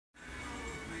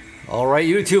All right,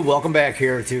 YouTube, welcome back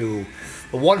here to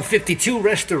the 152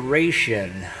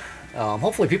 restoration.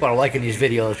 Hopefully people are liking these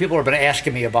videos. People have been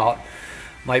asking me about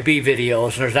my bee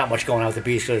videos, and there's not much going on with the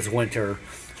bees because it's winter.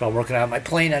 So I'm working on my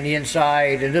plane on the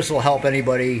inside, and this will help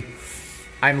anybody.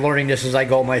 I'm learning this as I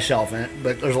go myself,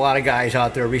 but there's a lot of guys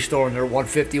out there restoring their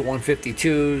 150,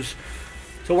 152s.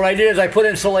 So what I did is I put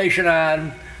insulation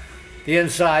on the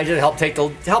inside to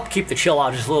help keep the chill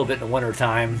out just a little bit in the winter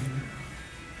time.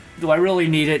 Do I really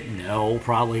need it? No,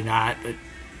 probably not, but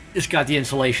just got the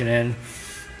insulation in.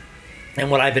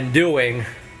 And what I've been doing,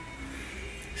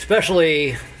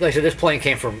 especially, like I said, this plane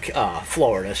came from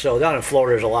Florida, so down in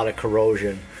Florida there's a lot of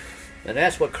corrosion. And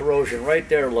that's what corrosion right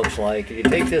there looks like. And you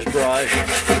take this brush,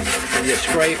 and you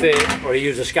scrape it, or you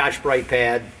use a Scotch-Brite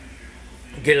pad,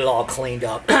 get it all cleaned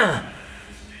up.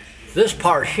 This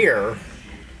part here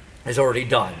is already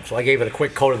done. So I gave it a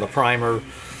quick coat of the primer.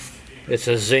 It's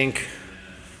a zinc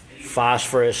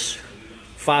phosphate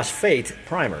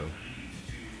primer.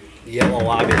 Yellow,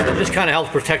 obviously. It just kind of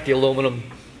helps protect the aluminum.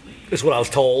 This is what I was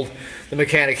told. The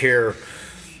mechanic here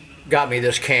got me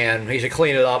this can. He said,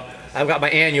 clean it up. I've got my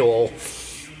annual,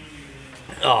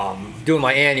 doing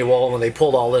my annual, and when they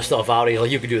pulled all this stuff out, he's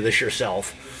like, you can do this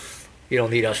yourself. You don't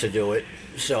need us to do it.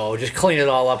 So just clean it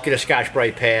all up, get a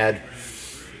Scotch-Brite pad,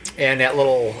 and that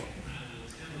little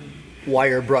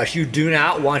wire brush. You do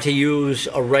not want to use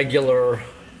a regular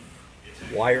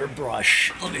wire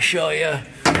brush. Let me show you.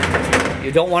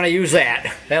 You don't want to use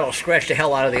that. That'll scratch the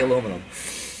hell out of the aluminum.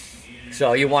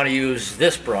 So you want to use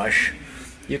this brush.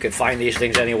 You can find these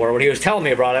things anywhere. When he was telling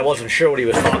me about it, I wasn't sure what he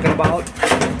was talking about.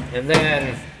 And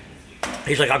then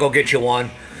he's like, I'll go get you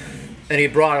one. And he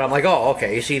brought it. I'm like, oh,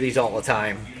 okay. You see these all the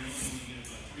time.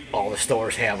 All the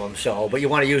stores have them. So, but you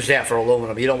want to use that for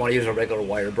aluminum. You don't want to use a regular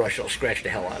wire brush. It'll scratch the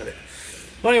hell out of it.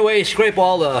 But anyway, scrape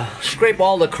all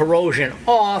the corrosion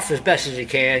off as best as you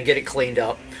can. Get it cleaned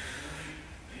up.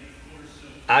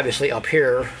 Obviously, up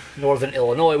here, northern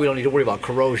Illinois, we don't need to worry about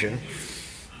corrosion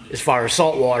as far as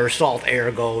salt water, salt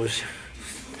air goes.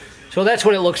 So that's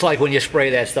what it looks like when you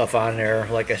spray that stuff on there.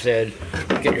 Like I said,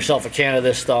 get yourself a can of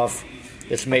this stuff.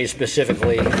 It's made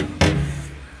specifically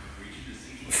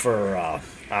for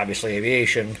obviously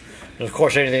aviation. And of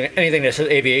course, anything that says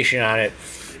aviation on it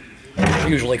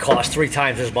usually costs 3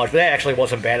 times as much. But that actually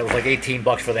wasn't bad. It was like 18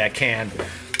 bucks for that can.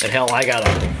 And hell, I got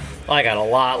a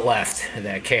lot left in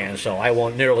that can, so I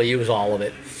won't nearly use all of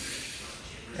it.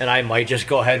 And I might just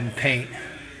go ahead and paint.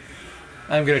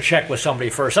 I'm going to check with somebody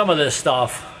first. Some of this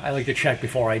stuff, I like to check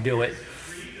before I do it.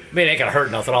 I mean, it ain't going to hurt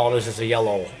nothing. All it is a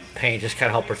yellow paint, just kind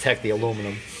of help protect the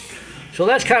aluminum. So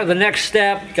that's kind of the next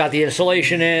step. Got the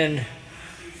insulation in.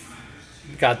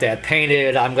 Got that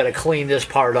painted. I'm going to clean this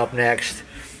part up next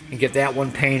and get that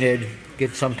one painted.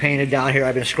 Get some painted down here.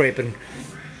 I've been scraping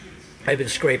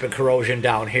corrosion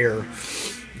down here.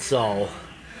 So,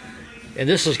 and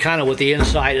this is kind of what the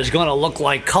inside is going to look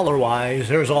like color-wise.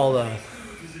 There's all the,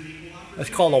 it's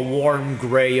called a warm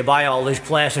gray. You buy all these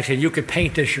plastics and you can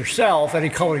paint this yourself any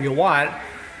color you want.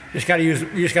 You just got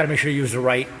to make sure you use the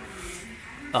right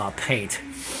paint.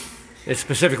 It's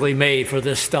specifically made for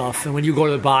this stuff, and when you go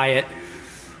to buy it,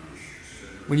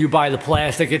 when you buy the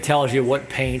plastic, it tells you what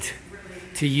paint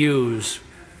to use.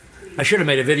 I should have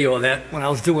made a video of that when I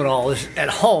was doing all this at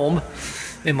home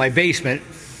in my basement.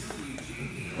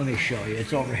 Let me show you.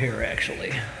 It's over here,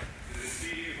 actually.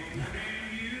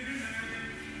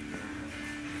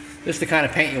 This is the kind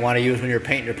of paint you want to use when you're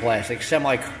painting your plastic.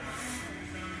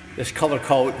 This color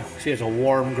coat, see, it's a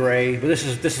warm gray, but this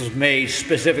is made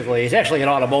specifically. It's actually an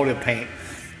automotive paint,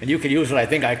 and you can use it, I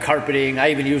think, on carpeting.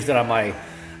 I even used it on my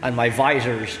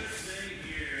visors,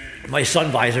 my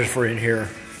sun visors for in here,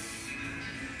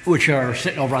 which are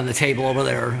sitting over on the table over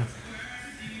there.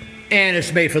 And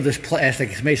it's made for this plastic.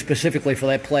 It's made specifically for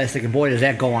that plastic, and boy, does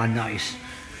that go on nice.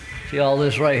 See all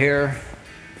this right here?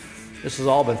 This has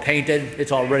all been painted.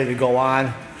 It's all ready to go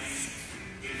on.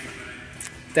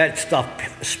 That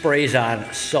stuff sprays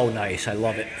on so nice. I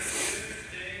love it.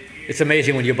 It's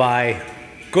amazing when you buy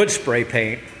good spray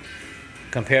paint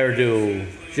compared to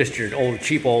just your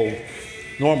cheap old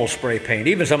normal spray paint.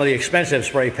 Even some of the expensive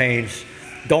spray paints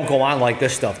don't go on like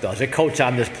this stuff does. It coats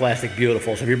on this plastic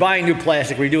beautiful. So if you're buying new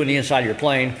plastic, redoing the inside of your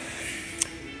plane,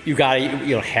 you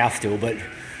don't have to, but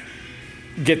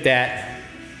get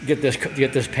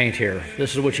this paint here.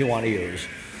 This is what you want to use.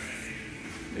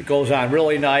 It goes on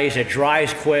really nice, it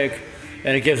dries quick,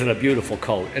 and it gives it a beautiful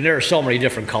coat. And there are so many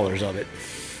different colors of it.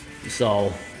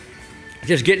 So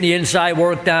just getting the inside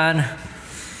worked on.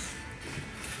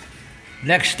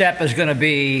 Next step is going to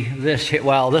be this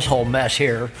whole mess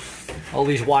here. All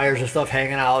these wires and stuff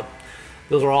hanging out.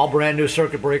 Those are all brand new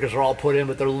circuit breakers, are all put in,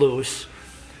 but they're loose.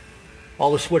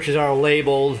 All the switches are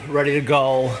labeled, ready to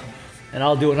go, and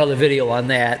I'll do another video on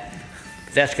that.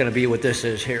 That's going to be what this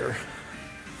is here.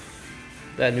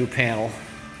 That new panel,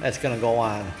 that's going to go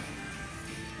on.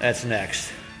 That's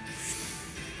next.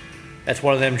 That's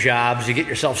one of them jobs you get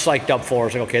yourself psyched up for.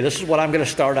 It's like, okay, this is what I'm going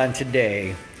to start on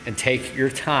today, and take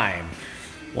your time.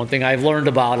 One thing I've learned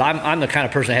about, I'm the kind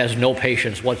of person that has no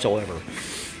patience whatsoever.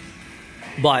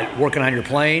 But working on your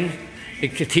plane,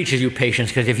 it teaches you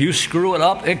patience, because if you screw it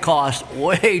up, it costs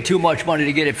way too much money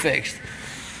to get it fixed.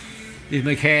 These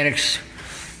mechanics,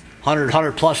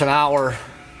 100 plus an hour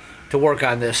to work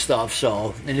on this stuff.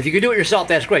 So, and if you can do it yourself,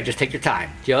 that's great. Just take your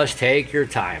time. Just take your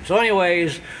time. So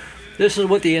anyways, this is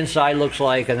what the inside looks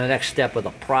like, and the next step of the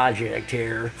project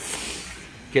here.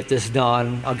 Get this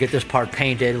done. I'll get this part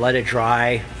painted, let it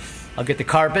dry. I'll get the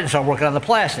carpet and start working on the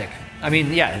plastic. I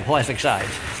mean, yeah, the plastic sides.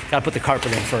 Gotta put the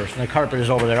carpet in first, and the carpet is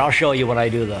over there. I'll show you when I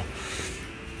do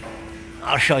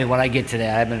I'll show you when I get to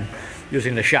that. I've been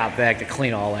using the shop vac to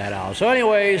clean all that out. So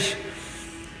anyways,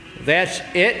 that's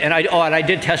it. And I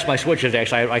did test my switches,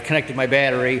 actually. I connected my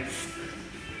battery.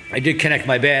 I did connect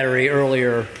my battery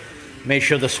earlier. Made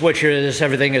sure the switches,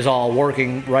 everything is all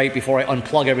working right before I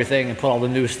unplug everything and put all the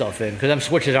new stuff in. Because them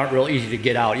switches aren't real easy to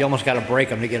get out. You almost got to break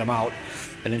them to get them out,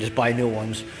 and then just buy new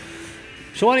ones.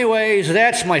 So anyways,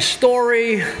 that's my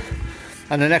story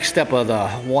on the next step of the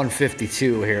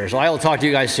 152 here. So I will talk to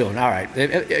you guys soon. All right.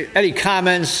 Any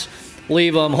comments,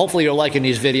 leave them. Hopefully you're liking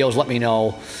these videos. Let me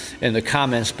know in the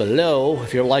comments below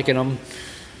if you're liking them.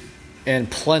 And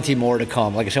plenty more to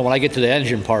come. Like I said, when I get to the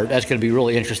engine part, that's going to be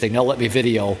really interesting. They'll let me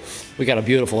video. We got a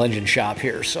beautiful engine shop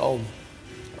here. So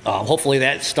hopefully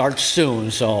that starts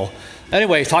soon. So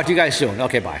anyways, talk to you guys soon.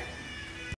 Okay, bye.